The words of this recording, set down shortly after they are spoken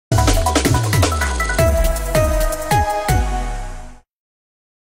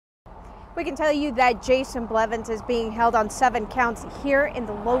We can tell you that Jason Blevins is being held on 7 counts here in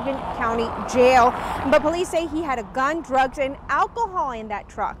the Logan County Jail. But police say he had a gun, drugs, and alcohol in that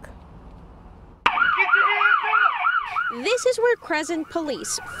truck. This is where Crescent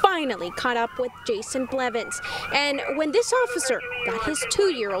police finally caught up with Jason Blevins, and when this officer got his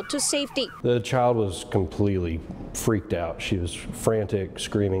 2-year-old to safety. The child was completely freaked out. She was frantic,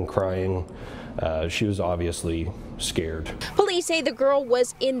 screaming, crying. She was obviously scared. Police say the girl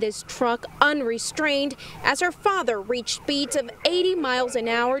was in this truck unrestrained as her father reached speeds of 80 miles an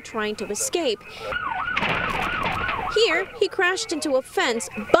hour trying to escape. Here, he crashed into a fence,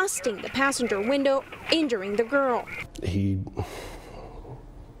 busting the passenger window, injuring the girl. He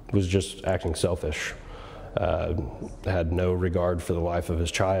was just acting selfish, had no regard for the life of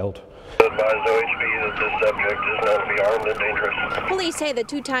his child. Advised OHB that this subject is known to be armed and dangerous. Police say the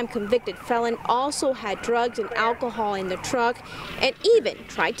 2-time convicted felon also had drugs and alcohol in the truck and even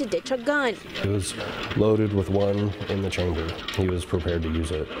tried to ditch a gun. It was loaded with one in the chamber. He was prepared to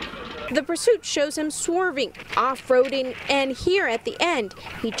use it. The pursuit shows him swerving, off-roading, and here at the end,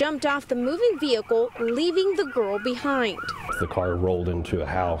 he jumped off the moving vehicle, leaving the girl behind. The car rolled into a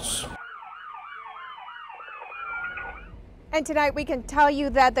house. And tonight we can tell you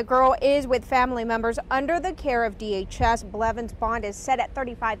that the girl is with family members under the care of DHS. Blevins' bond is set at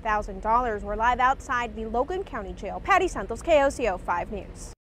 $35,000. We're live outside the Logan County Jail. Patty Santos, KOCO 5 News.